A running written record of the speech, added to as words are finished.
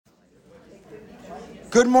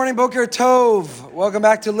Good morning, Boker Tov. Welcome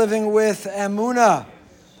back to Living with Emunah.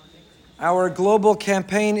 Our global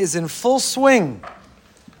campaign is in full swing,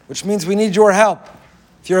 which means we need your help.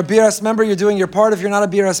 If you're a BRS member, you're doing your part. If you're not a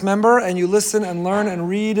BRS member and you listen and learn and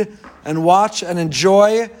read and watch and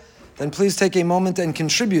enjoy, then please take a moment and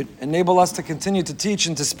contribute. Enable us to continue to teach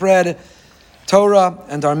and to spread Torah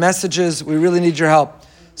and our messages. We really need your help.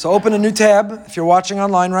 So open a new tab. If you're watching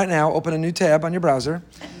online right now, open a new tab on your browser.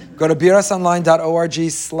 Go to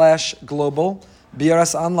brsonline.org/global,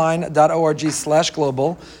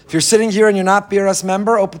 brsonline.org/global. If you're sitting here and you're not BRS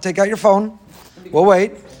member, take out your phone. We'll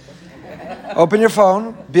wait. Open your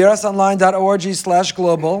phone,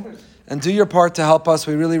 brsonline.org/global, and do your part to help us.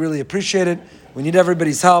 We really, really appreciate it. We need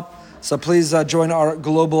everybody's help, so please join our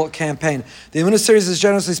global campaign. The Emunah series is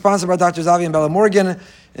generously sponsored by Dr. Zavi and Bella Morgan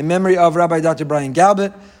in memory of Rabbi Dr. Brian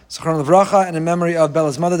Galbert, Zichron Livracha, and in memory of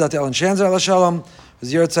Bella's mother, Dr. Ellen Shanzer, Ala Shalom.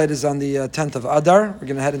 His Yortzeit is on the 10th of Adar. We're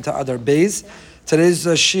going to head into Adar Beis. Today's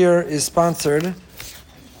shir is sponsored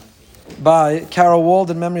by Carol Wald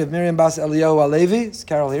in memory of Miriam Bas Eliyahu Alevi. Is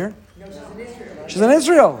Carol here? No, she's in Israel. She's in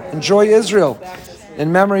Israel. Enjoy Israel.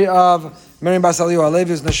 In memory of Miriam Bas Eliyahu Alevi,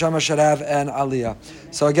 whose neshama should have an aliyah.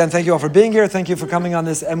 So again, thank you all for being here. Thank you for coming on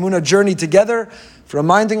this Emunah journey together, for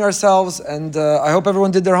reminding ourselves, and I hope everyone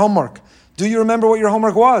did their homework. Do you remember what your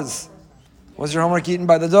homework was? Was your homework eaten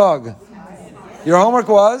by the dog? Your homework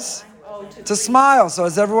was to smile. So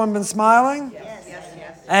has everyone been smiling? Yes.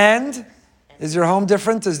 And is your home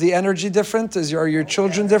different? Is the energy different? Are your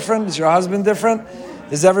children different? Is your husband different?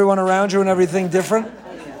 Is everyone around you and everything different?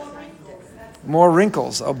 More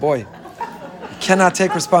wrinkles. Oh boy. You cannot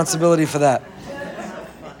take responsibility for that.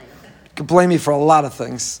 You can blame me for a lot of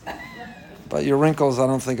things. But your wrinkles, I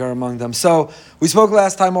don't think, are among them. So we spoke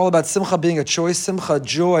last time all about simcha being a choice. Simcha,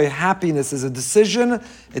 joy, happiness is a decision.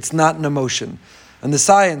 It's not an emotion. And the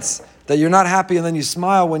science that you're not happy and then you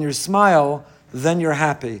smile. When you smile, then you're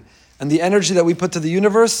happy. And the energy that we put to the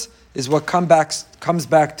universe is what comes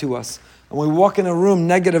back to us. And when we walk in a room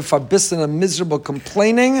negative, fabissina, miserable,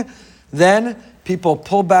 complaining, then people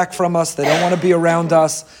pull back from us. They don't want to be around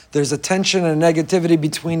us. There's a tension and a negativity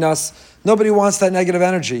between us. Nobody wants that negative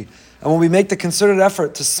energy. And when we make the concerted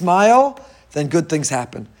effort to smile, then good things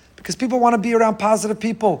happen. Because people want to be around positive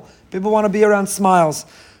people. People want to be around smiles.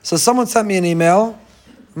 So someone sent me an email.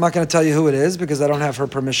 I'm not going to tell you who it is because I don't have her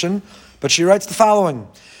permission. But she writes the following.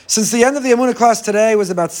 Since the end of the Emunah class today was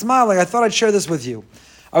about smiling, I thought I'd share this with you.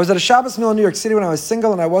 I was at a Shabbos meal in New York City when I was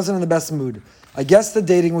single and I wasn't in the best mood. I guess the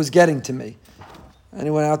dating was getting to me.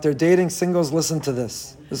 Anyone out there dating, singles, listen to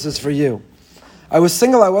this. This is for you. I was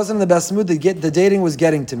single, I wasn't in the best mood, the dating was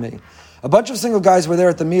getting to me. A bunch of single guys were there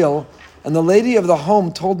at the meal, and the lady of the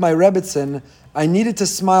home told my Rebbitzin I needed to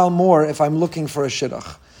smile more if I'm looking for a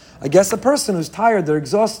shidduch. I guess a person who's tired, they're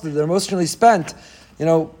exhausted, they're emotionally spent,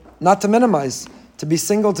 not to minimize. To be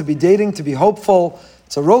single, to be dating, to be hopeful,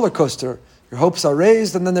 it's a roller coaster. Your hopes are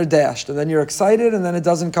raised and then they're dashed, and then you're excited and then it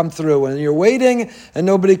doesn't come through, and you're waiting and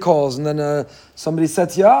nobody calls, and then somebody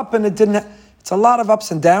sets you up and it didn't. It's a lot of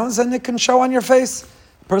ups and downs, and it can show on your face.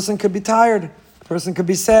 A person could be tired. A person could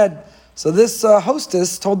be sad. So this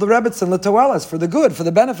hostess told the Rebbitzin, L'toelas, for the good, for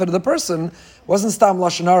the benefit of the person, wasn't stam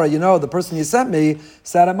lashon hara. The person you sent me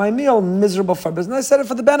sat at my meal, miserable for business. I said it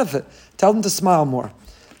for the benefit. Tell them to smile more.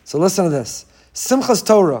 So listen to this. Simchas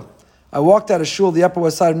Torah. I walked out of shul, the Upper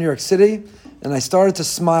West Side of New York City, and I started to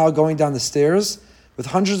smile going down the stairs with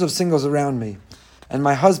hundreds of singles around me. And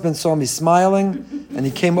my husband saw me smiling, and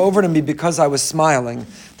he came over to me because I was smiling.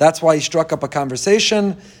 That's why he struck up a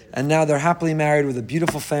conversation, and now they're happily married with a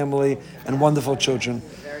beautiful family and wonderful children.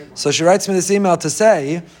 So she writes me this email to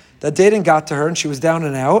say that dating got to her, and she was down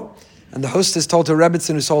and out, and the hostess told her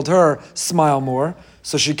Rebbitzin, who told her, smile more.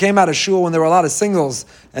 So she came out of shul when there were a lot of singles,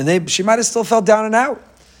 and she might have still felt down and out.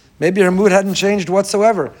 Maybe her mood hadn't changed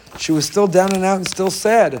whatsoever. She was still down and out and still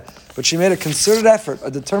sad. But she made a concerted effort,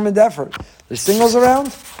 a determined effort. There's singles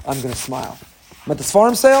around, I'm going to smile. I'm at the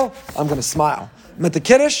farm sale, I'm going to smile. I'm at the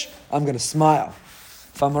kiddush, I'm going to smile.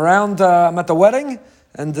 If I'm around, I'm at the wedding,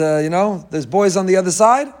 and there's boys on the other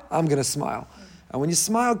side, I'm going to smile. And when you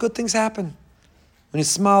smile, good things happen. When you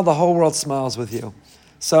smile, the whole world smiles with you.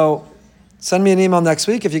 So send me an email next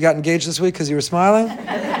week if you got engaged this week because you were smiling.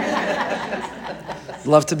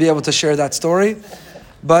 Love to be able to share that story.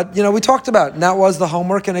 But, we talked about it, and that was the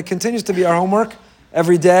homework, and it continues to be our homework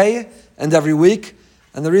every day and every week.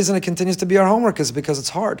 And the reason it continues to be our homework is because it's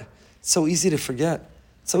hard. It's so easy to forget.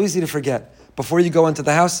 It's so easy to forget. Before you go into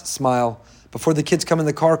the house, smile. Before the kids come in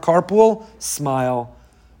the car, carpool, smile.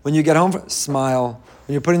 When you get home, smile.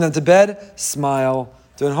 When you're putting them to bed, smile.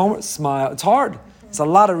 Doing homework, smile. It's hard. There's a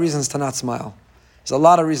lot of reasons to not smile. There's a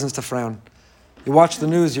lot of reasons to frown. You watch the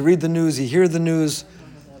news, you read the news, you hear the news.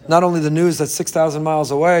 Not only the news that's 6,000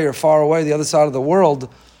 miles away or far away, the other side of the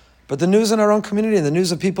world, but the news in our own community and the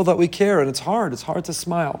news of people that we care. And it's hard to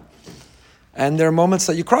smile. And there are moments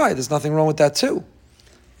that you cry. There's nothing wrong with that too.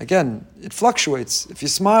 Again, it fluctuates. If you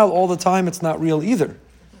smile all the time, it's not real either.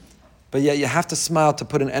 But yet you have to smile to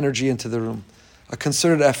put an energy into the room, a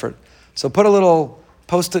concerted effort. So put a little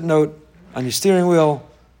post-it note on your steering wheel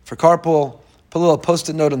for carpool, put a little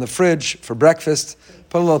post-it note on the fridge for breakfast,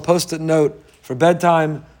 put a little post-it note for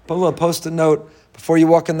bedtime, put a little post-it note before you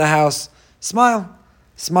walk in the house. Smile.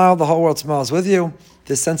 Smile, the whole world smiles with you.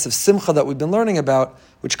 This sense of simcha that we've been learning about,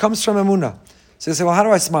 which comes from emunah. So you say, well, how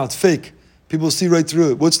do I smile? It's fake. People see right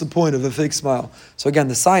through it. What's the point of a fake smile? So again,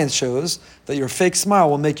 the science shows that your fake smile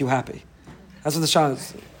will make you happy. That's what the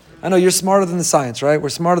science. I know you're smarter than the science, right? We're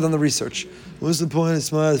smarter than the research. What's the point of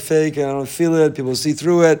smile? It's fake. I don't feel it. People see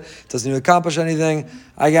through it. It doesn't even accomplish anything.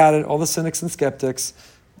 I got it. All the cynics and skeptics.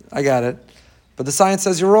 I got it. But the science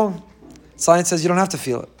says you're wrong. Science says you don't have to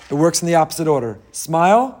feel it. It works in the opposite order.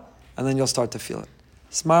 Smile, and then you'll start to feel it.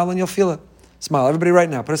 Smile, and you'll feel it. Smile. Everybody right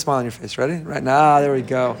now. Put a smile on your face. Ready? Right now. There we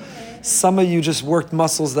go. Some of you just worked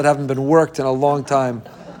muscles that haven't been worked in a long time.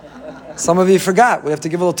 Some of you forgot. We have to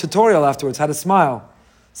give a little tutorial afterwards how to smile.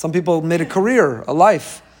 Some people made a career, a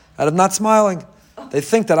life, out of not smiling. They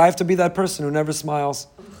think that I have to be that person who never smiles.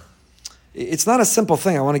 It's not a simple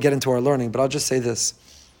thing. I want to get into our learning, but I'll just say this.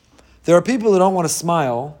 There are people who don't want to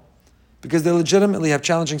smile because they legitimately have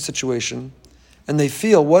challenging situation, and they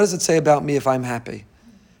feel, what does it say about me if I'm happy?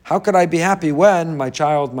 How could I be happy when my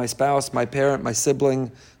child, my spouse, my parent, my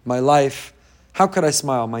sibling, my life, how could I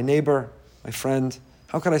smile? My neighbor, my friend,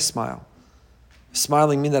 how could I smile?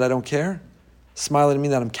 Smiling mean that I don't care? Smiling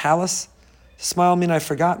mean that I'm callous? Smile mean I've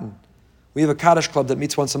forgotten. We have a Kaddish club that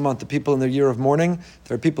meets once a month. The people in their year of mourning,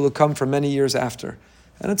 there are people who come for many years after.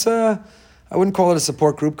 And it's I wouldn't call it a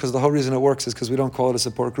support group because the whole reason it works is because we don't call it a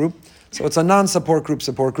support group. So it's a non-support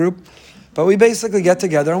group. But we basically get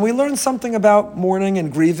together and we learn something about mourning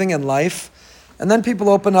and grieving and life. And then people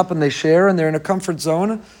open up and they share and they're in a comfort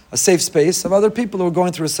zone, a safe space of other people who are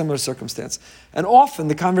going through a similar circumstance. And often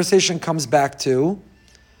the conversation comes back to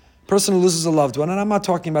a person who loses a loved one. And I'm not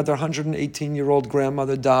talking about their 118-year-old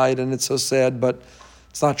grandmother died and it's so sad, but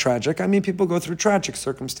it's not tragic. I mean, people go through tragic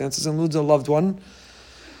circumstances and lose a loved one.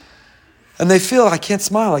 And they feel, I can't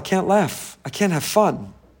smile, I can't laugh, I can't have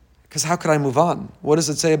fun. Because how could I move on? What does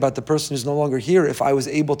it say about the person who's no longer here if I was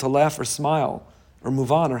able to laugh or smile or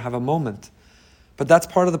move on or have a moment? But that's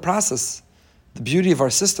part of the process. The beauty of our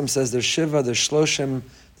system says there's Shiva, there's Shloshim,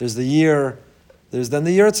 there's the year, there's then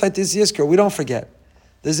the Yurtzeit is Yizkor. We don't forget.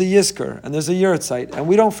 There's a Yizkor and there's a Yurtzeit, and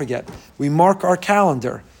we don't forget. We mark our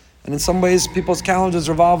calendar. And in some ways, people's calendars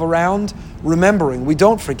revolve around remembering. We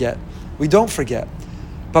don't forget. We don't forget.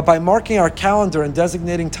 But by marking our calendar and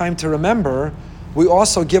designating time to remember, we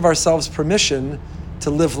also give ourselves permission to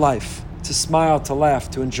live life, to smile, to laugh,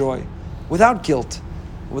 to enjoy, without guilt,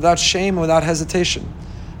 without shame, without hesitation.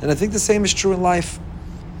 And I think the same is true in life,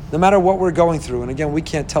 no matter what we're going through. And again, we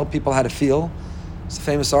can't tell people how to feel. It's a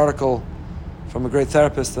famous article from a great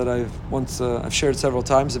therapist that I've shared several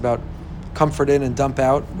times about comfort in and dump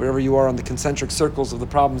out, wherever you are on the concentric circles of the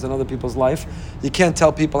problems in other people's life. You can't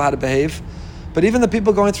tell people how to behave. But even the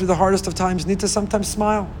people going through the hardest of times need to sometimes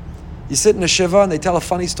smile. You sit in a shiva and they tell a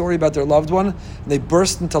funny story about their loved one and they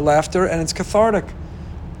burst into laughter and it's cathartic.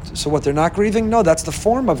 So what, they're not grieving? No, that's the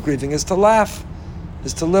form of grieving, is to laugh,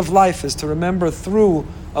 is to live life, is to remember through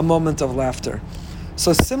a moment of laughter.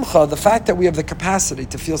 So simcha, the fact that we have the capacity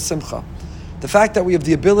to feel simcha, the fact that we have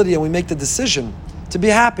the ability and we make the decision to be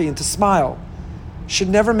happy and to smile, should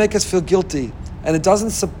never make us feel guilty. And it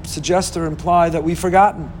doesn't suggest or imply that we've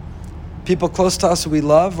forgotten. People close to us who we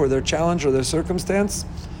love, or their challenge, or their circumstance,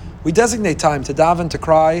 we designate time to daven, to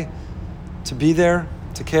cry, to be there,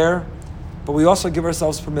 to care, but we also give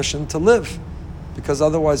ourselves permission to live, because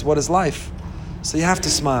otherwise, what is life? So you have to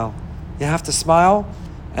smile. You have to smile,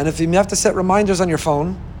 and if you have to set reminders on your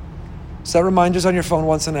phone, set reminders on your phone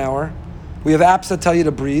once an hour. We have apps that tell you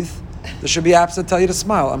to breathe. There should be apps that tell you to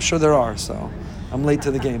smile. I'm sure there are, so I'm late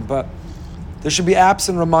to the game, but there should be apps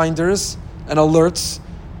and reminders and alerts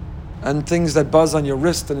and things that buzz on your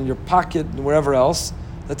wrist and in your pocket and wherever else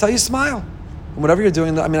that tell you smile. And whatever you're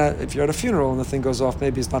doing, I mean, if you're at a funeral and the thing goes off,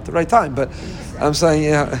 maybe it's not the right time, but I'm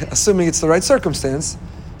saying, assuming it's the right circumstance,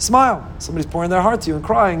 smile. Somebody's pouring their heart to you and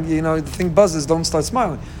crying, the thing buzzes, don't start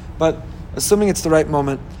smiling. But assuming it's the right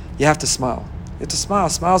moment, you have to smile. You have to smile.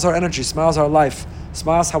 Smile's our energy, smile's our life.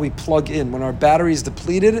 Smile's how we plug in. When our battery is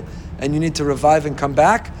depleted and you need to revive and come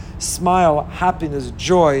back, smile, happiness,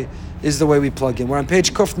 joy is the way we plug in. We're on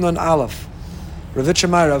page Kuf Nun Aleph. Rav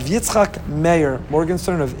Itchemeyer of Yitzchak Meir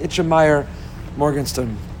Morgenstern of Itchemeyer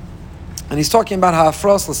Morgenstern. And he's talking about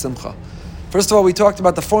ha'afros l'simcha. First of all, we talked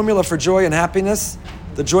about the formula for joy and happiness.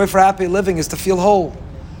 The joy for happy living is to feel whole.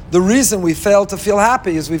 The reason we fail to feel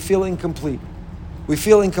happy is we feel incomplete. We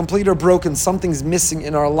feel incomplete or broken. Something's missing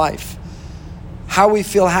in our life. How we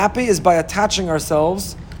feel happy is by attaching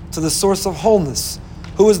ourselves to the source of wholeness.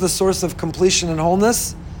 Who is the source of completion and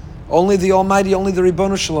wholeness? Only the Almighty, only the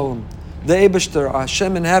Ribono Shel Olam, the Eibishter,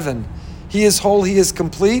 Hashem in heaven. He is whole, He is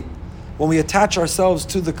complete. When we attach ourselves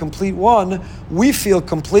to the complete one, we feel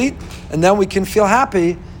complete, and then we can feel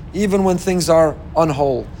happy even when things are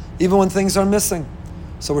unwhole, even when things are missing.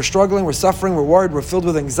 So we're struggling, we're suffering, we're worried, we're filled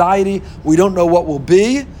with anxiety, we don't know what will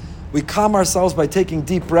be. We calm ourselves by taking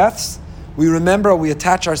deep breaths. We remember, we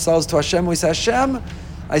attach ourselves to Hashem, we say, Hashem,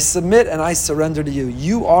 I submit and I surrender to you.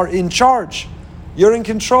 You are in charge. You're in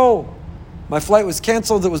control. My flight was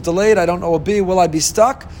canceled, it was delayed, I don't know what will be. Will I be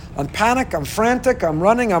stuck? I'm panicked, I'm frantic, I'm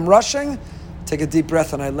running, I'm rushing. Take a deep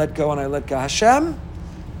breath and I let go and I let go. Hashem,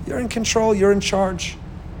 you're in control, you're in charge.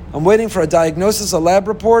 I'm waiting for a diagnosis, a lab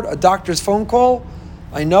report, a doctor's phone call.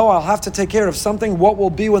 I know I'll have to take care of something. What will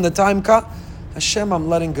be when the time comes? Hashem, I'm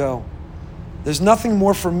letting go. There's nothing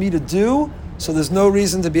more for me to do, so there's no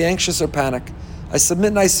reason to be anxious or panic. I submit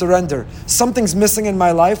and I surrender. Something's missing in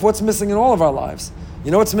my life. What's missing in all of our lives?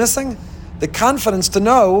 You know what's missing? The confidence to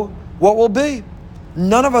know what will be.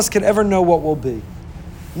 None of us can ever know what will be.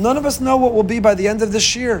 None of us know what will be by the end of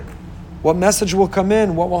this year. What message will come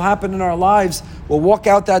in, what will happen in our lives. We'll walk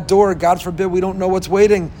out that door, God forbid we don't know what's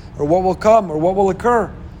waiting, or what will come, or what will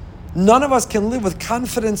occur. None of us can live with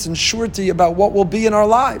confidence and surety about what will be in our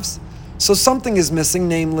lives. So something is missing,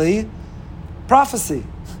 namely prophecy.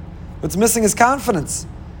 What's missing is confidence.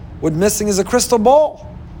 What's missing is a crystal ball.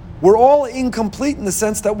 We're all incomplete in the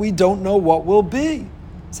sense that we don't know what will be.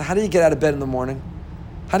 So how do you get out of bed in the morning?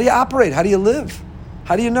 How do you operate? How do you live?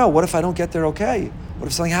 How do you know? What if I don't get there okay? What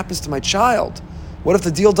if something happens to my child? What if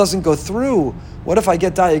the deal doesn't go through? What if I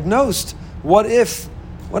get diagnosed? What if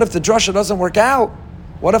the drasha doesn't work out?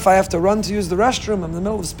 What if I have to run to use the restroom in the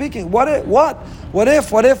middle of speaking? What if?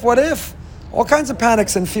 All kinds of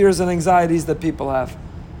panics and fears and anxieties that people have.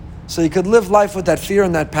 So you could live life with that fear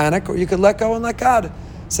and that panic, or you could let go and let God.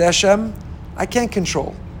 Say, Hashem, I can't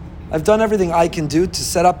control. I've done everything I can do to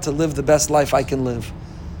set up to live the best life I can live.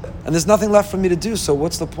 And there's nothing left for me to do, so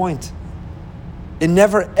what's the point? It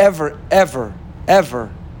never, ever, ever,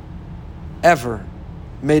 ever, ever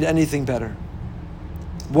made anything better.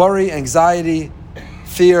 Worry, anxiety,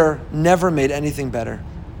 fear never made anything better.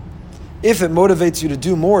 If it motivates you to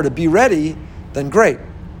do more, to be ready, then great.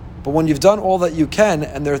 But when you've done all that you can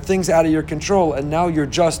and there are things out of your control and now you're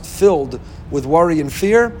just filled with worry and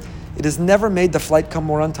fear, it has never made the flight come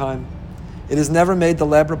more on time. It has never made the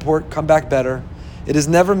lab report come back better. It has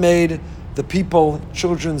never made the people,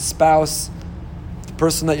 children, spouse, the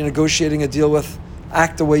person that you're negotiating a deal with,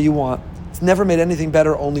 act the way you want. It's never made anything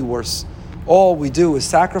better, only worse. All we do is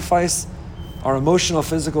sacrifice our emotional,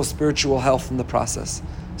 physical, spiritual health in the process.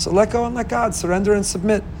 So let go and let God, surrender and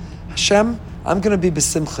submit. Hashem, I'm going to be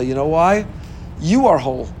besimcha. You know why? You are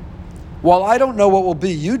whole. While I don't know what will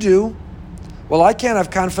be, you do. While I can't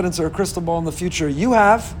have confidence or a crystal ball in the future, you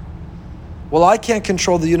have. While I can't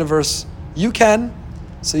control the universe, you can.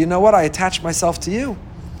 So you know what? I attach myself to you.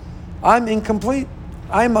 I'm incomplete.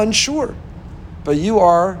 I'm unsure. But you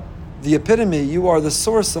are the epitome. You are the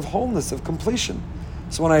source of wholeness, of completion.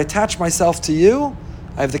 So when I attach myself to you,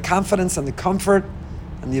 I have the confidence and the comfort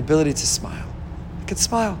and the ability to smile. I can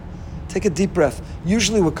smile. Take a deep breath.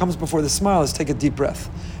 Usually what comes before the smile is take a deep breath.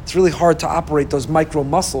 It's really hard to operate those micro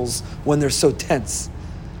muscles when they're so tense.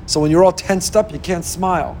 So when you're all tensed up, you can't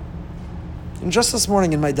smile. And just this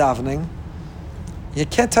morning in my davening, I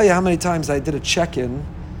can't tell you how many times I did a check-in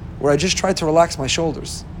where I just tried to relax my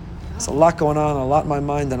shoulders. There's a lot going on, a lot in my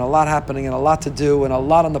mind, and a lot happening, and a lot to do, and a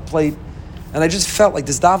lot on the plate. And I just felt like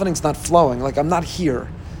this davening's not flowing, like I'm not here.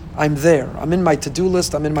 I'm there. I'm in my to-do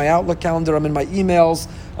list, I'm in my Outlook calendar, I'm in my emails,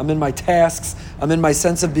 I'm in my tasks, I'm in my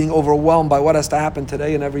sense of being overwhelmed by what has to happen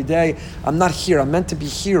today and every day. I'm not here. I'm meant to be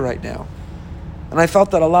here right now. And I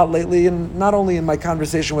felt that a lot lately, and not only in my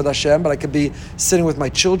conversation with Hashem, but I could be sitting with my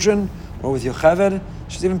children or with Yocheved.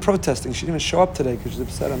 She's even protesting. She didn't even show up today because she's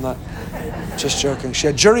upset. I'm not just joking. She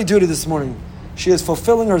had jury duty this morning. She is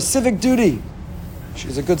fulfilling her civic duty.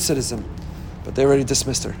 She's a good citizen. But they already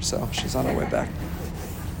dismissed her, so she's on her way back.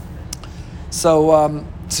 So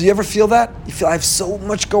you ever feel that? You feel I have so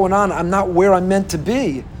much going on. I'm not where I'm meant to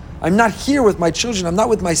be. I'm not here with my children. I'm not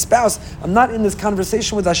with my spouse. I'm not in this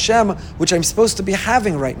conversation with Hashem, which I'm supposed to be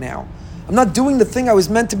having right now. I'm not doing the thing I was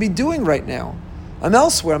meant to be doing right now. I'm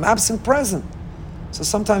elsewhere. I'm absent present. So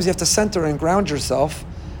sometimes you have to center and ground yourself.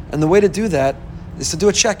 And the way to do that is to do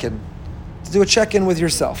a check-in. To do a check-in with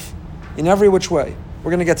yourself in every which way.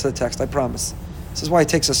 We're going to get to the text, I promise. This is why it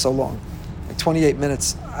takes us so long. Like 28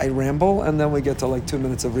 minutes, I ramble, and then we get to like 2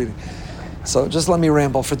 minutes of reading. So just let me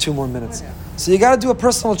ramble for 2 more minutes. So you got to do a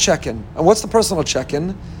personal check-in. And what's the personal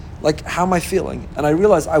check-in? Like, how am I feeling? And I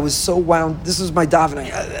realized I was so wound. This was my davening.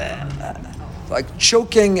 Like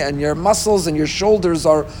choking, and your muscles and your shoulders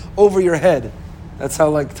are over your head. That's how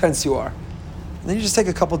like tense you are. And then you just take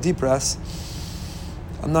a couple deep breaths.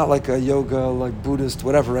 I'm not like a yoga, like Buddhist,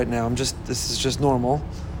 whatever right now. This is just normal.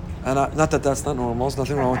 And not that that's not normal. There's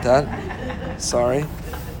nothing wrong with that. Sorry.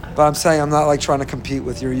 But I'm saying I'm not like trying to compete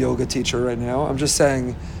with your yoga teacher right now. I'm just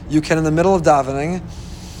saying you can, in the middle of davening,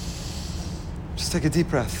 just take a deep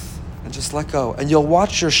breath and just let go. And you'll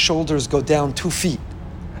watch your shoulders go down 2 feet.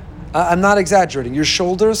 I'm not exaggerating. Your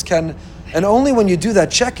shoulders can, and only when you do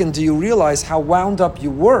that check-in do you realize how wound up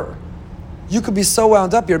you were. You could be so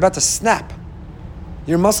wound up, you're about to snap.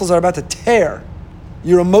 Your muscles are about to tear.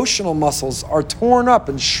 Your emotional muscles are torn up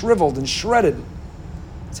and shriveled and shredded.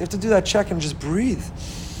 So you have to do that check and just breathe.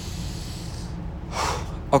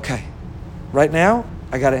 Okay, right now,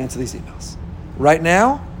 I got to answer these emails. Right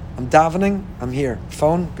now, I'm davening, I'm here.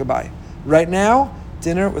 Phone, goodbye. Right now,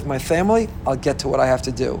 dinner with my family, I'll get to what I have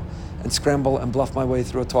to do and scramble and bluff my way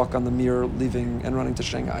through a talk on the mirror, leaving and running to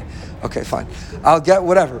Shanghai. Okay, fine. I'll get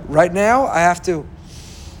whatever. Right now, I have to.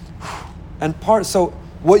 So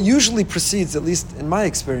what usually precedes, at least in my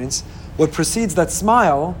experience, what precedes that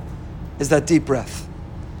smile is that deep breath.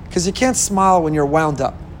 Because you can't smile when you're wound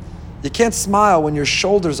up. You can't smile when your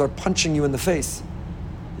shoulders are punching you in the face.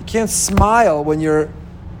 You can't smile when you're...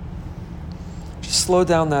 Just slow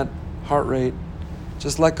down that heart rate.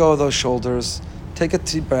 Just let go of those shoulders. Take a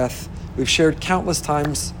deep breath. We've shared countless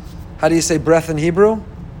times. How do you say breath in Hebrew?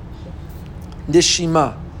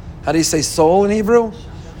 Nishima. How do you say soul in Hebrew?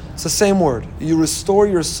 It's the same word. You restore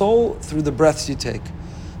your soul through the breaths you take.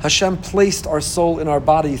 Hashem placed our soul in our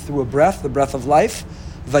body through a breath, the breath of life.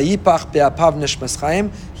 Vayipach be'apav nishmas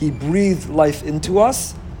chaim. He breathed life into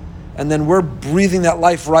us. And then we're breathing that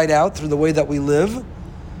life right out through the way that we live.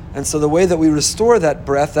 And so the way that we restore that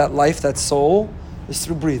breath, that life, that soul, is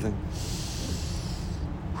through breathing.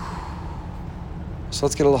 So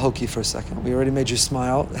let's get a little hokey for a second. We already made you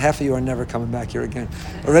smile. Half of you are never coming back here again.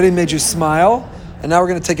 Already made you smile. And now we're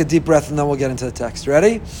going to take a deep breath and then we'll get into the text.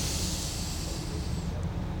 Ready?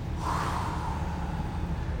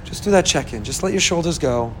 Just do that check-in. Just let your shoulders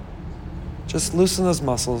go. Just loosen those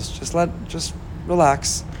muscles. Just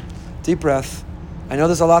relax. Deep breath. I know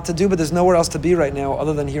there's a lot to do, but there's nowhere else to be right now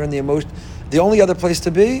other than here in the emotion. The only other place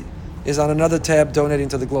to be is on another tab donating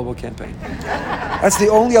to the global campaign. That's the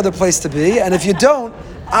only other place to be. And if you don't,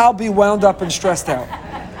 I'll be wound up and stressed out.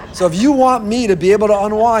 So if you want me to be able to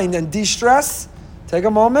unwind and de-stress, take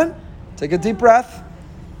a moment, take a deep breath,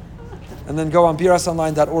 and then go on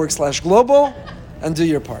brasonline.org/global and do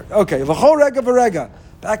your part. Okay, v'chol rega v'rega.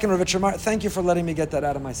 Back in Ravitch. Thank you for letting me get that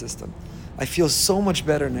out of my system. I feel so much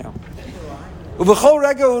better now. Uv'chol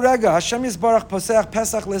rega urega, Hashem yisbarach poseach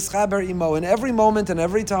pesach l'schaber imo. In every moment and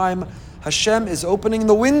every time, Hashem is opening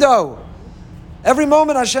the window. Every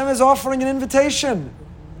moment, Hashem is offering an invitation.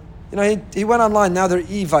 You know, he went online. Now they're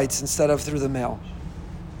Evites instead of through the mail,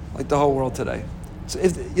 like the whole world today. So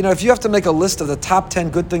if you have to make a list of the top 10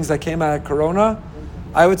 good things that came out of Corona,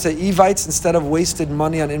 I would say Evites instead of wasted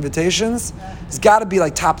money on invitations. It's got to be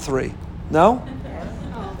like top 3. No?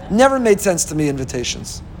 Never made sense to me,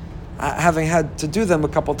 invitations. Having had to do them a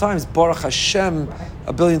couple times, Baruch Hashem,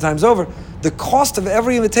 1 billion times over, the cost of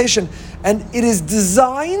every invitation, and it is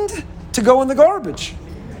designed to go in the garbage.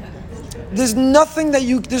 There's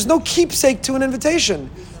no keepsake to an invitation.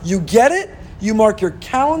 You get it, you mark your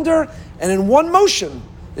calendar, and in one motion,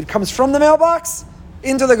 it comes from the mailbox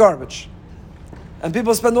into the garbage. And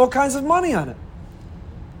people spend all kinds of money on it.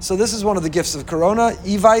 So this is one of the gifts of Corona.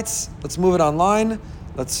 Evites, let's move it online.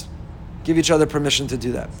 Let's give each other permission to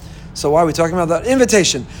do that. So why are we talking about that?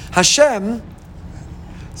 Invitation. Hashem,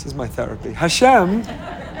 this is my therapy. Hashem,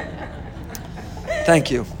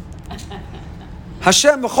 thank you.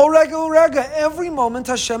 Hashem, every moment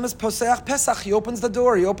Hashem is poseach pesach. He opens the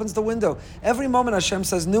door, he opens the window. Every moment Hashem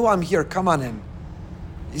says, "Nu, I'm here, come on in."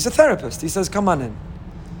 He's a therapist. He says, "Come on in."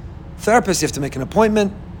 Therapist, you have to make an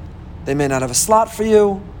appointment. They may not have a slot for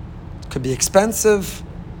you. It could be expensive.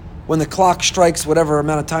 When the clock strikes whatever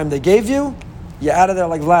amount of time they gave you, you're out of there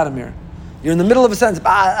like Vladimir. You're in the middle of a sentence.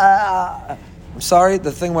 I'm sorry,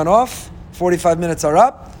 the thing went off. 45 minutes are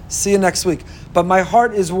up. See you next week. But my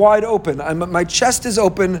heart is wide open. My chest is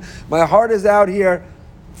open. My heart is out here.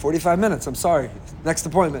 45 minutes, I'm sorry. Next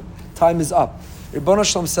appointment. Time is up. Ribono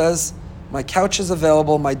Shalom says, my couch is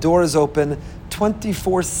available, my door is open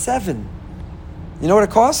 24/7. You know what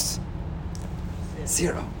it costs?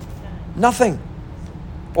 Zero. Nothing.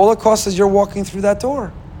 All it costs is you're walking through that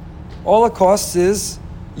door. All it costs is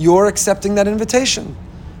you're accepting that invitation.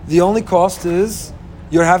 The only cost is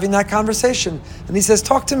you're having that conversation. And he says,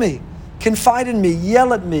 talk to me, confide in me,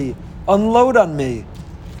 yell at me, unload on me.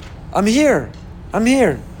 I'm here. I'm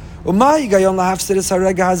here. So you know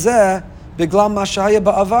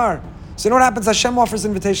what happens? Hashem offers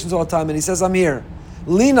invitations all the time and he says, I'm here.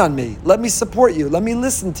 Lean on me. Let me support you. Let me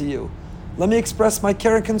listen to you. Let me express my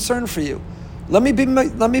care and concern for you. Let me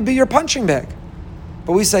be your punching bag.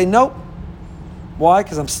 But we say, nope. Why?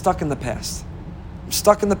 Because I'm stuck in the past. I'm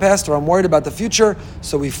stuck in the past, or I'm worried about the future,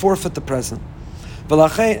 so we forfeit the present. You know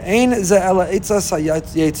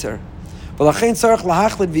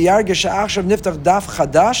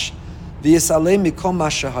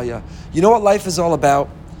what life is all about?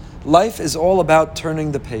 Life is all about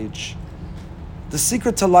turning the page. The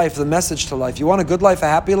secret to life, the message to life. You want a good life, a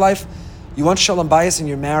happy life? You want shalom bayis in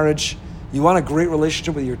your marriage? You want a great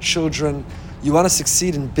relationship with your children? You want to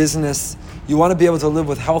succeed in business? You want to be able to live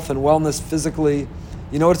with health and wellness physically?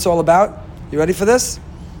 You know what it's all about? You ready for this?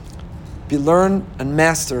 Learn and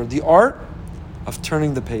master the art of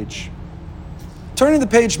turning the page. Turning the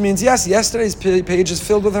page means, yes, yesterday's page is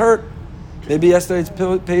filled with hurt. Maybe yesterday's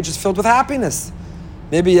page is filled with happiness.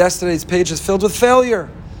 Maybe yesterday's page is filled with failure.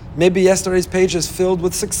 Maybe yesterday's page is filled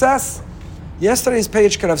with success. Yesterday's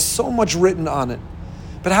page could have so much written on it.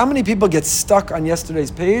 But how many people get stuck on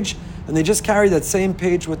yesterday's page and they just carry that same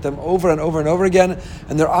page with them over and over and over again,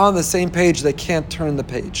 and they're on the same page, they can't turn the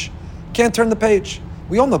page. Can't turn the page.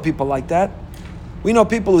 We all know people like that. We know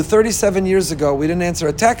people who 37 years ago, we didn't answer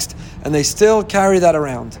a text, and they still carry that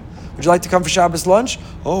around. Would you like to come for Shabbos lunch?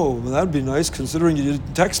 Oh, well, that would be nice, considering you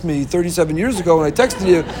didn't text me 37 years ago when I texted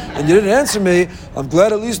you, and you didn't answer me. I'm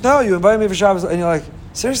glad at least now you invited me for Shabbos. And you're like,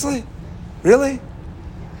 seriously? Really?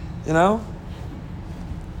 You know?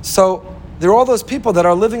 So there are all those people that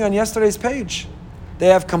are living on yesterday's page. They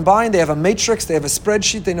have combined, they have a matrix, they have a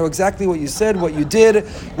spreadsheet, they know exactly what you said, what you did,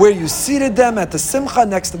 where you seated them at the simcha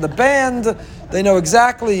next to the band. They know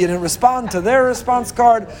exactly you didn't respond to their response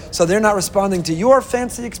card, so they're not responding to your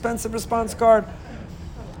fancy, expensive response card.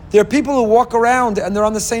 There are people who walk around and they're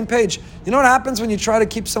on the same page. You know what happens when you try to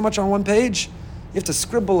keep so much on one page? You have to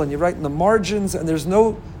scribble and you write in the margins, and there's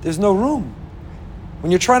no room. When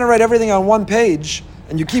you're trying to write everything on one page,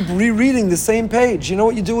 and you keep rereading the same page. You know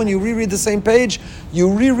what you do when you reread the same page?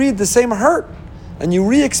 You reread the same hurt, and you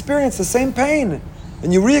re-experience the same pain,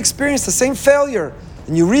 and you re-experience the same failure,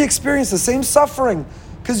 and you re-experience the same suffering,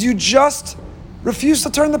 because you just refuse to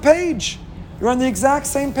turn the page. You're on the exact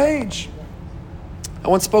same page. I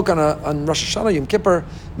once spoke on Rosh Hashanah, Yom Kippur,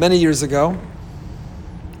 many years ago.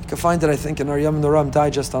 You can find it, I think, in our Yom Noram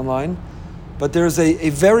Digest online. But there's a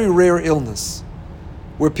very rare illness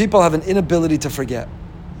where people have an inability to forget.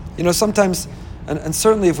 You know, sometimes, and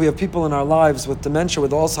certainly if we have people in our lives with dementia,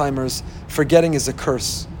 with Alzheimer's, forgetting is a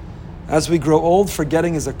curse. As we grow old,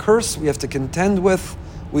 forgetting is a curse we have to contend with.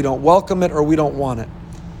 We don't welcome it or we don't want it.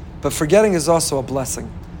 But forgetting is also a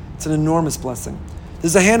blessing. It's an enormous blessing.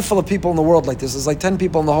 There's a handful of people in the world like this. There's like 10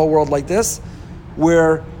 people in the whole world like this,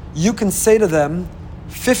 where you can say to them,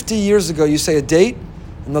 50 years ago, you say a date,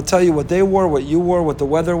 and they'll tell you what they wore, what you wore, what the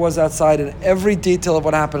weather was outside, and every detail of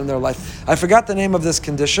what happened in their life. I forgot the name of this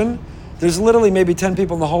condition. There's literally maybe 10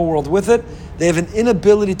 people in the whole world with it. They have an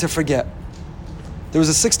inability to forget. There was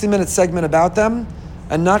a 60-minute segment about them,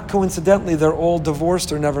 and not coincidentally, they're all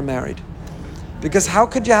divorced or never married. Because how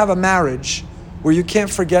could you have a marriage where you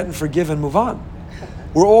can't forget and forgive and move on?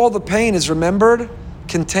 Where all the pain is remembered,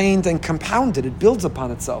 contained, and compounded. It builds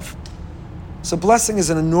upon itself. So blessing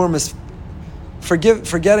is an enormous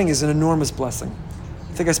forgetting is an enormous blessing.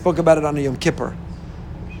 I think I spoke about it on a Yom Kippur.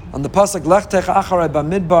 On the pasuk Lech Tech Acharei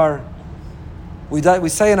Bamidbar, we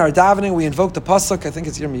say in our davening, we invoke the pasuk. I think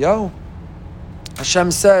it's Yirmiyahu. Hashem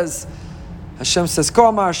says, Ko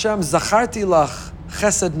Amar Hashem Zacharti Lach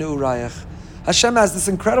Chesed Ne'urayach. Hashem has this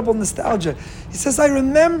incredible nostalgia. He says, I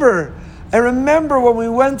remember when we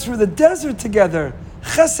went through the desert together.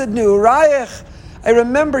 Chesed Ne'urayach. I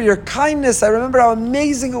remember your kindness. I remember how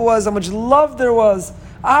amazing it was, how much love there was.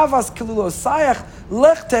 Avas kilulosayach,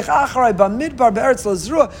 lech tech acharei bamidbar be'eretz lo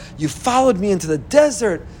zrua. You followed me into the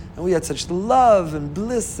desert, and we had such love and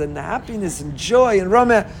bliss and happiness and joy and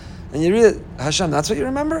rameh. And you read, Hashem, that's what you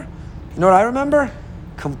remember? You know what I remember?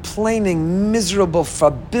 Complaining, miserable,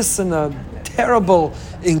 fabissina, terrible,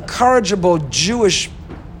 incorrigible Jewish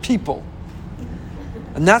people.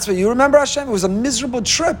 And that's what you remember, Hashem? It was a miserable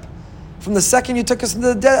trip. From the second you took us into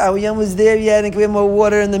the desert, we almost there yet, and we have more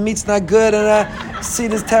water, and the meat's not good, and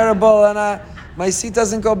seat is terrible, and my seat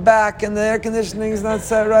doesn't go back, and the air conditioning is not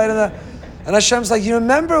set right, and Hashem's like, you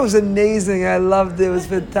remember? It was amazing. I loved it. It was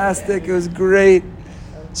fantastic. It was great.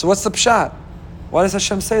 So what's the pshat? Why does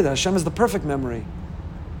Hashem say that? Hashem is the perfect memory.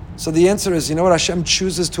 So the answer is, you know what Hashem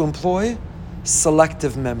chooses to employ?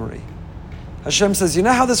 Selective memory. Hashem says, you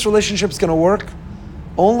know how this relationship is going to work?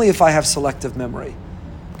 Only if I have selective memory.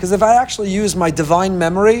 Because if I actually use my divine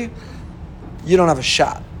memory, you don't have a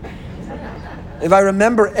shot. If I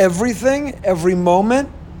remember everything, every moment,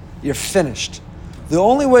 you're finished. The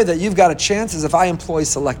only way that you've got a chance is if I employ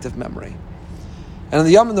selective memory. And in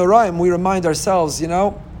the Yom Noraim, we remind ourselves,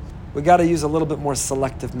 we got to use a little bit more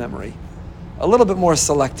selective memory. A little bit more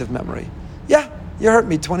selective memory. Yeah, you hurt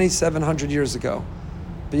me 2,700 years ago.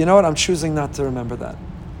 But you know what? I'm choosing not to remember that.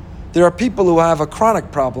 There are people who have a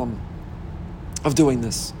chronic problem of doing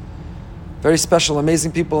this. Very special,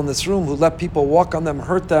 amazing people in this room who let people walk on them,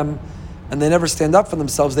 hurt them, and they never stand up for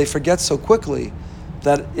themselves. They forget so quickly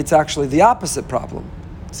that it's actually the opposite problem.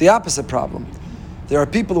 It's the opposite problem. There are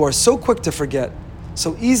people who are so quick to forget,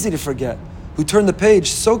 so easy to forget, who turn the page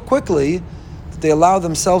so quickly that they allow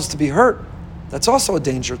themselves to be hurt. That's also a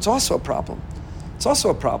danger. It's also a problem. It's also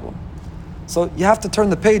a problem. So you have to turn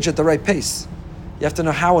the page at the right pace. You have to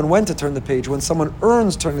know how and when to turn the page, when someone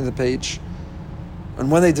earns turning the page, and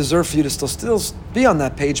when they deserve for you to still be on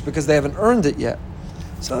that page because they haven't earned it yet.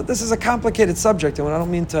 So this is a complicated subject, and I don't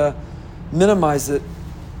mean to minimize it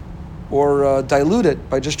or dilute it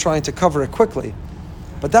by just trying to cover it quickly.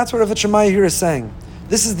 But that's what Rav Shemaiah here is saying.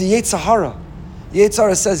 This is the Yetzer Hara. The Yetzer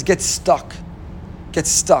Hara says, get stuck. Get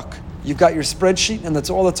stuck. You've got your spreadsheet, and that's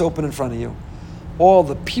all that's open in front of you. All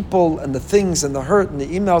the people and the things and the hurt and the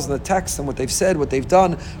emails and the texts and what they've said, what they've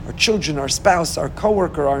done, our children, our spouse, our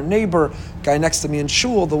coworker, our neighbor, guy next to me in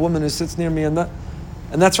shul, the woman who sits near me, and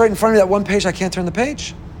that's right in front of me, that one page, I can't turn the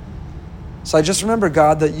page. So I just remember,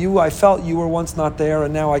 God, that I felt you were once not there,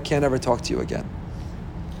 and now I can't ever talk to you again.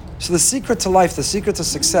 So the secret to life, the secret to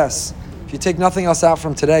success, if you take nothing else out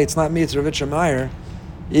from today, it's not me, it's Rav Shemaiah,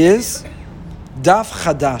 is Daf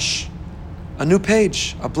Chadash. A new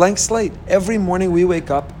page, a blank slate. Every morning we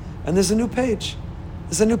wake up and there's a new page.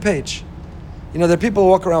 There's a new page. There are people who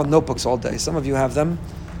walk around with notebooks all day. Some of you have them.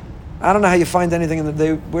 I don't know how you find anything in the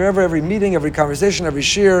day. Wherever, every meeting, every conversation, every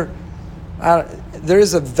shir, there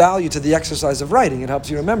is a value to the exercise of writing. It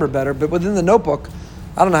helps you remember better. But within the notebook,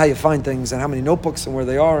 I don't know how you find things and how many notebooks and where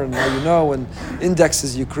they are and how you know and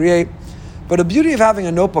indexes you create. But the beauty of having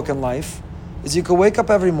a notebook in life is you can wake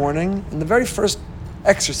up every morning and the very first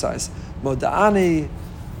exercise, Moda'ani,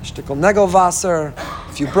 Shtickle Negelwasser,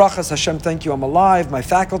 a few brachas, Hashem, thank you, I'm alive, my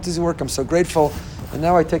faculties work, I'm so grateful. And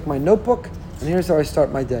now I take my notebook, and here's how I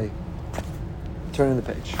start my day. Turning the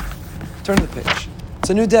page. Turning the page. It's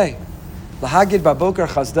a new day. Lahagid baboker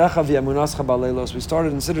chazdecha v'yamunascha baleilos. We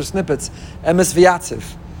started in Siddur Snippets, Emes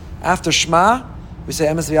V'yatziv. After Shema, we say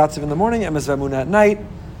Emes V'yatziv in the morning, Emes V'amunah at night,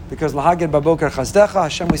 because Lahagid baboker chazdecha,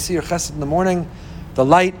 Hashem, we see your chesed in the morning, the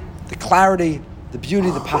light, the clarity, the beauty,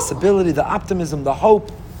 the possibility, the optimism, the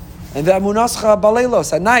hope. And the emunascha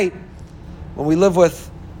baleilos, at night, when we live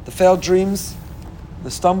with the failed dreams,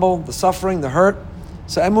 the stumble, the suffering, the hurt.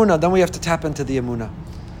 So emunah, then we have to tap into the emunah.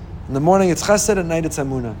 In the morning it's chesed, at night it's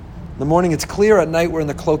emunah. In the morning it's clear, at night we're in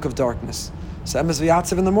the cloak of darkness. So emes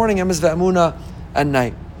v'yatziv in the morning, emes v'emunah at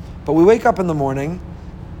night. But we wake up in the morning,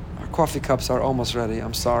 our coffee cups are almost ready,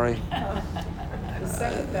 I'm sorry.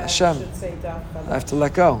 Hashem, I have to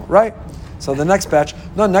let go, right? So the next batch,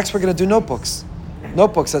 next we're going to do notebooks.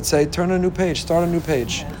 Notebooks that say, turn a new page, start a new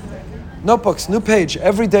page. Notebooks, new page,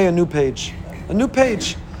 every day a new page. A new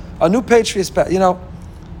page. A new page for your spouse.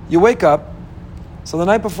 You wake up, so the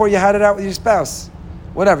night before you had it out with your spouse.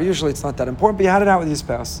 Whatever, usually it's not that important, but you had it out with your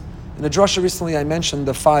spouse. In a drasha recently I mentioned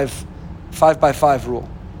the 5 by 5 rule.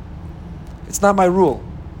 It's not my rule.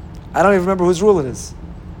 I don't even remember whose rule it is.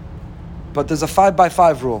 But there's a 5 by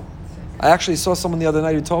 5 rule. I actually saw someone the other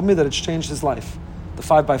night who told me that it's changed his life. The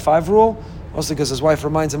 5 by 5 rule, mostly because his wife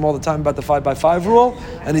reminds him all the time about the 5 by 5 rule,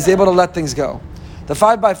 and he's able to let things go. The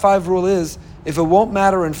 5 by 5 rule is, if it won't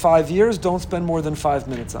matter in 5 years, don't spend more than 5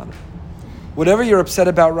 minutes on it. Whatever you're upset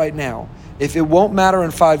about right now, if it won't matter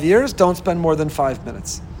in 5 years, don't spend more than 5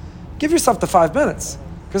 minutes. Give yourself the 5 minutes,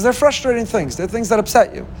 because they're frustrating things. They're things that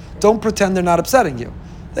upset you. Don't pretend they're not upsetting you.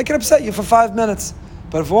 They can upset you for 5 minutes,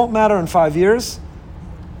 but if it won't matter in 5 years,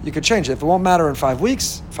 you could change it. If it won't matter in 5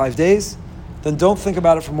 weeks, 5 days, then don't think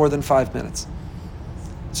about it for more than 5 minutes.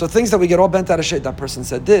 So things that we get all bent out of shape. That person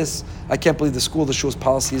said this. I can't believe the shul's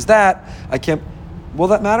policy is that. Will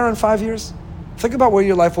that matter in 5 years? Think about where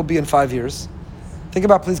your life will be in 5 years. Think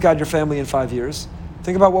about, please God, your family in 5 years.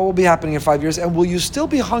 Think about what will be happening in 5 years, and will you still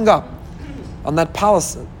be hung up on that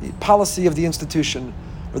policy of the institution,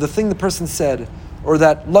 or the thing the person said, or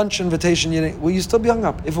that lunch invitation you didn't, will you still be hung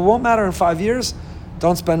up? If it won't matter in 5 years,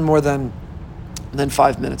 don't spend more than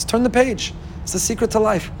 5 minutes. Turn the page. It's the secret to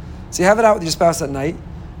life. So you have it out with your spouse at night,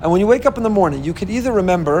 and when you wake up in the morning, you could either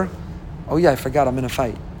remember, oh yeah, I forgot I'm in a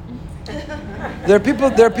fight. There are people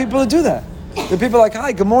who do that. There are people like,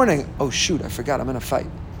 hi, good morning. Oh shoot, I forgot I'm in a fight.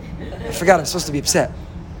 I forgot I'm supposed to be upset.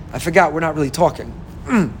 I forgot we're not really talking.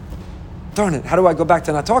 Darn it, how do I go back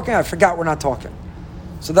to not talking? I forgot we're not talking.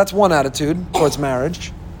 So that's one attitude towards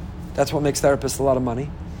marriage. That's what makes therapists a lot of money.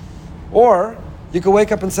 Or you could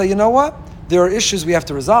wake up and say, you know what? There are issues we have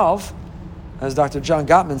to resolve. As Dr. John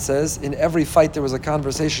Gottman says, in every fight there was a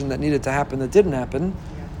conversation that needed to happen that didn't happen.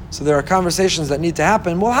 So there are conversations that need to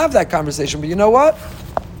happen. We'll have that conversation, but you know what?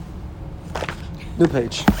 New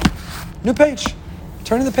page. New page.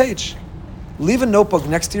 Turn the page. Leave a notebook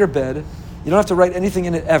next to your bed. You don't have to write anything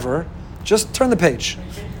in it ever. Just turn the page.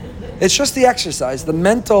 It's just the exercise, the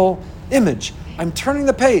mental image. I'm turning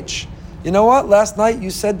the page. You know what? Last night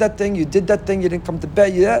you said that thing, you did that thing, you didn't come to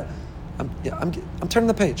bed yet. I'm turning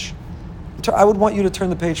the page. I would want you to turn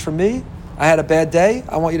the page for me. I had a bad day.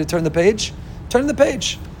 I want you to turn the page. Turn the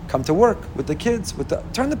page. Come to work with the kids.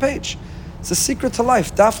 Turn the page. It's the secret to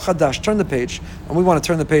life. Daf chadash. Turn the page. And we want to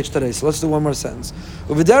turn the page today. So let's do one more sentence.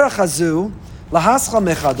 U'v'derech hazu lahascha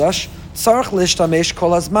mechadash tzarich lishtamesh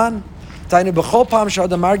kol hazman. Tainu b'chol pam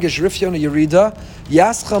she'adam margish rifyon yerida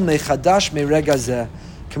yascha mechadash merega zeh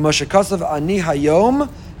k'mo shekasav ani hayom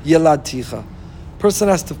yeladticha. Person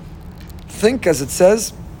has to think, as it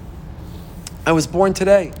says, I was born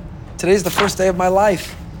today. Today's the first day of my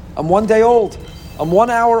life. I'm 1 day old. I'm 1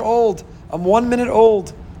 hour old. I'm 1 minute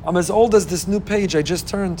old. I'm as old as this new page I just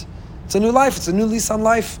turned. It's a new life. It's a new lease on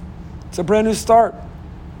life. It's a brand new start.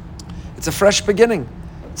 It's a fresh beginning.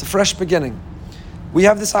 It's a fresh beginning. We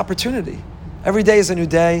have this opportunity. Every day is a new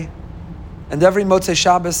day. And every Motzei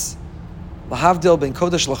Shabbos, Lahavdil ben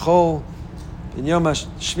Kodesh Lachol, ben Yom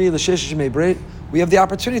HaShvi L'Shesh Shemei Brit, we have the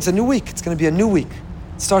opportunity. It's a new week. It's going to be a new week.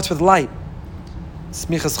 It starts with light.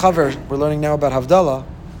 Smichas Chaver, we're learning now about Havdalah.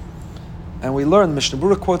 And we learn, Mishnah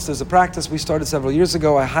Berurah quotes, there's a practice we started several years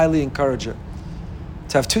ago. I highly encourage it.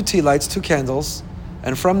 To have 2 tea lights, 2 candles,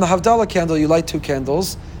 and from the Havdalah candle you light 2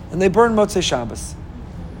 candles, and they burn Motzei Shabbos.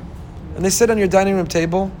 And they sit on your dining room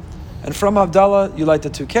table, and from Havdalah you light the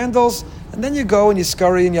 2 candles, and then you go and you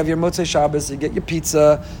scurry and you have your Motzei Shabbos, you get your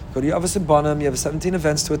pizza, go to your Avos Banim, you have 17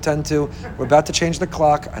 events to attend to. We're about to change the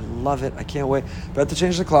clock. I love it. I can't wait. About to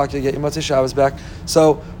change the clock, you get your Motzei Shabbos back.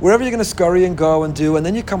 So wherever you're going to scurry and go and do, and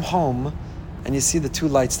then you come home and you see the 2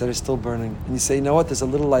 lights that are still burning, and you say, you know what, there's a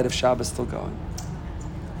little light of Shabbos still going.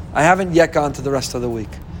 I haven't yet gone to the rest of the week.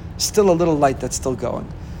 Still a little light that's still going.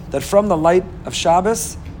 That from the light of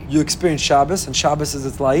Shabbos, you experience Shabbos, and Shabbos is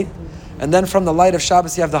its light. And then from the light of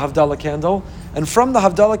Shabbos, you have the Havdalah candle. And from the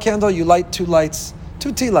Havdalah candle, you light 2 lights,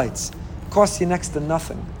 2 tea lights. Cost you next to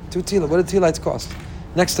nothing. 2 tea lights. What do tea lights cost?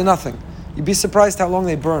 Next to nothing. You'd be surprised how long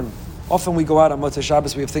they burn. Often we go out on Motzei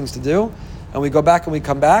Shabbos, we have things to do, and we go back and we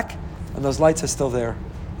come back, and those lights are still there.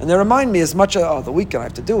 And they remind me as much of, the weekend I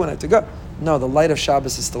have to do and I have to go. No, the light of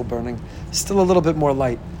Shabbos is still burning. Still a little bit more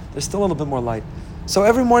light. There's still a little bit more light. So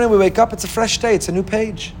every morning we wake up, it's a fresh day, it's a new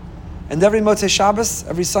page. And every Motzei Shabbos,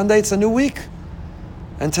 every Sunday, it's a new week.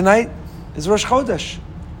 And tonight is Rosh Chodesh.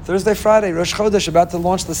 Thursday, Friday, Rosh Chodesh, about to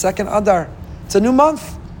launch the 2nd Adar. It's a new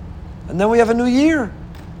month. And then we have a new year.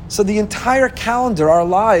 So the entire calendar, our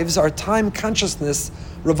lives, our time consciousness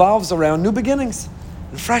revolves around new beginnings,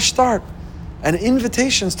 a fresh start, and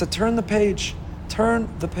invitations to turn the page. Turn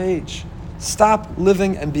the page. Stop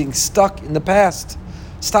living and being stuck in the past.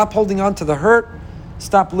 Stop holding on to the hurt.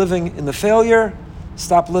 Stop living in the failure.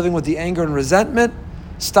 Stop living with the anger and resentment.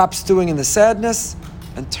 Stop stewing in the sadness,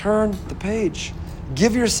 and turn the page.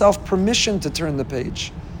 Give yourself permission to turn the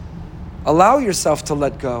page. Allow yourself to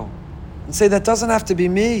let go and say, that doesn't have to be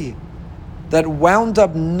me. That wound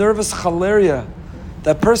up nervous chalaria,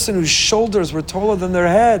 that person whose shoulders were taller than their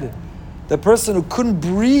head, that person who couldn't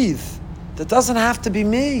breathe, that doesn't have to be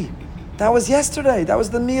me. That was yesterday. That was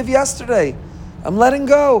the me of yesterday. I'm letting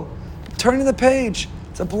go. I'm turning the page.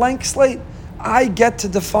 It's a blank slate. I get to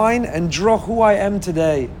define and draw who I am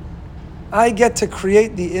today. I get to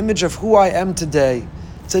create the image of who I am today.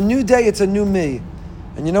 It's a new day. It's a new me.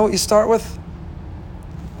 And you know what you start with?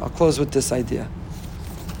 I'll close with this idea.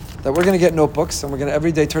 That we're going to get notebooks and we're going to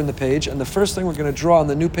every day turn the page. And the first thing we're going to draw on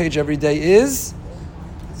the new page every day is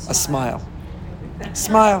a smile.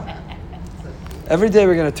 Smile. Every day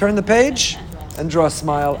we're going to turn the page and draw a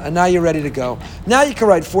smile, and now you're ready to go. Now you can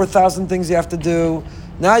write 4,000 things you have to do.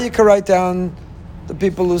 Now you can write down the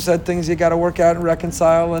people who said things you got to work out and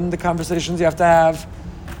reconcile, and the conversations you have to have.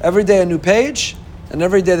 Every day a new page, and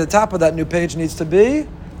every day the top of that new page needs to be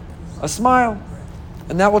a smile.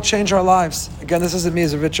 And that will change our lives. Again, this isn't me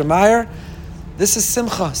as a Richard Meyer. This is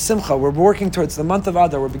Simcha. We're working towards the month of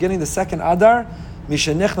Adar. We're beginning the second Adar.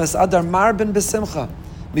 Mishenichnas Adar Marbin B'Simcha.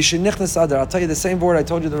 Mishenichnas Adar. I'll tell you the same word I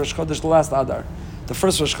told you the Rosh Chodesh, the last Adar. The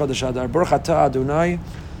first Rosh Chodesh Adar. Baruch atah Adonai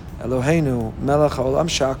Eloheinu Melech HaOlam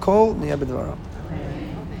She'akol Niyeh B'Dvarav.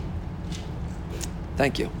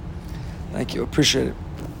 Thank you. Appreciate it.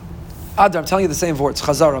 Adar, I'm telling you the same words.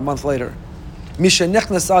 Chazar, a month later.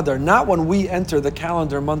 Mishenichnas Adar. Not when we enter the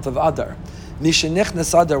calendar month of Adar.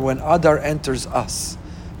 Mishenichnas Adar, when Adar enters us.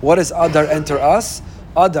 What does Adar enter us?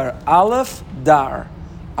 Adar, Aleph, Dar.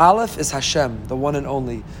 Aleph is Hashem, the one and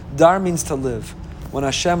only. Dar means to live. When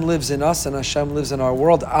Hashem lives in us and Hashem lives in our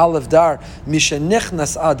world, Aleph, Dar.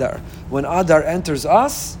 Mishenichnas Adar. When Adar enters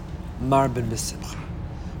us, Marbin B'Simcha.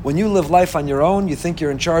 When you live life on your own, you think you're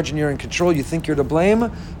in charge and you're in control, you think you're to blame.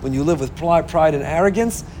 When you live with pride and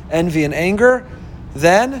arrogance, envy and anger,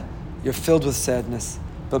 then you're filled with sadness.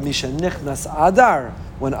 But Mishenichnas Adar,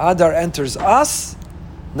 when Adar enters us,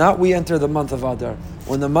 not we enter the month of Adar.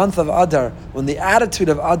 When the month of Adar, when the attitude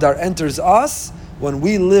of Adar enters us, when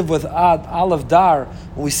we live with Aleph Dar,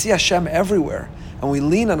 when we see Hashem everywhere, and we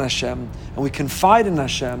lean on Hashem, and we confide in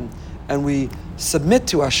Hashem, and we submit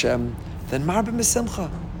to Hashem, then Marbin B'Simcha.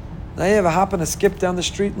 Now you have a hop and a skip down the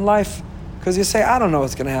street in life, because you say, I don't know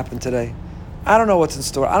what's going to happen today. I don't know what's in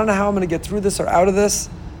store. I don't know how I'm going to get through this or out of this,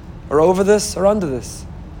 or over this or under this.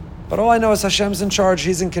 But all I know is Hashem's in charge,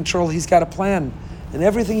 He's in control, He's got a plan. And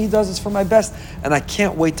everything He does is for my best. And I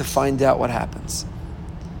can't wait to find out what happens.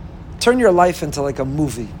 Turn your life into like a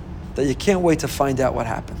movie that you can't wait to find out what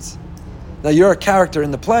happens. Now you're a character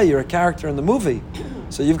in the play, you're a character in the movie.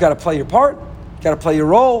 So you've got to play your part, you've got to play your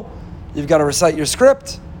role, you've got to recite your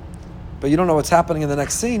script, but you don't know what's happening in the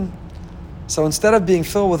next scene. So instead of being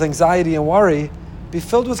filled with anxiety and worry, be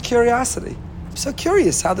filled with curiosity. I'm so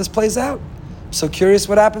curious how this plays out. I'm so curious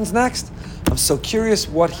what happens next. I'm so curious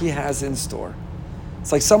what He has in store.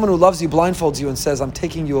 It's like someone who loves you blindfolds you and says, I'm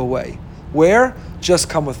taking you away. Where? Just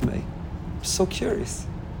come with me. I'm so curious.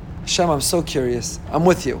 Hashem, I'm so curious. I'm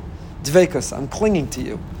with you. Dveikus, I'm clinging to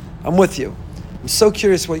you. I'm with you. I'm so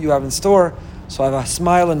curious what you have in store. So I have a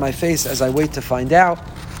smile in my face as I wait to find out.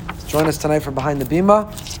 Join us tonight for Behind the Bima.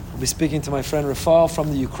 We'll be speaking to my friend Rafal from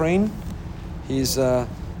the Ukraine. He's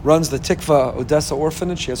runs the Tikva Odessa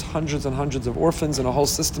orphanage. He has hundreds and hundreds of orphans and a whole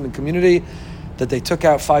system and community that they took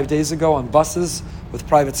out 5 days ago on buses with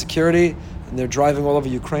private security, and they're driving all over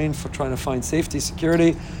Ukraine for trying to find safety,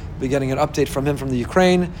 security. We'll be getting an update from him from the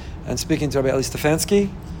Ukraine, and speaking to Rabbi Eli Stefansky,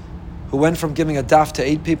 who went from giving a daf to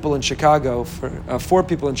 4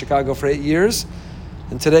 people in Chicago for 8 years,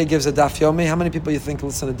 and today gives a daf yomi. How many people you think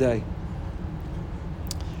listen a day?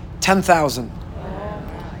 10,000.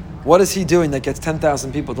 What is he doing that gets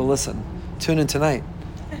 10,000 people to listen? Tune in tonight.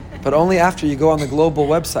 But only after you go on the global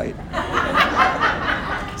website.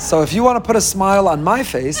 So if you want to put a smile on my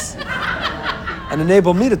face and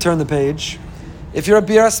enable me to turn the page, if you're a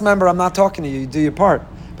BRS member, I'm not talking to you, you do your part.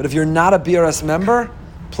 But if you're not a BRS member,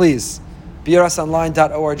 please,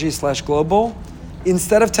 brsonline.org/global.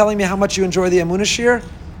 Instead of telling me how much you enjoy the Emunah Shir,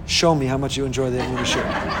 show me how much you enjoy the Emunah Shir.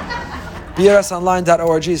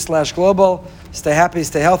 brsonline.org/global. Stay happy,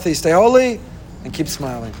 stay healthy, stay holy, and keep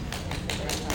smiling.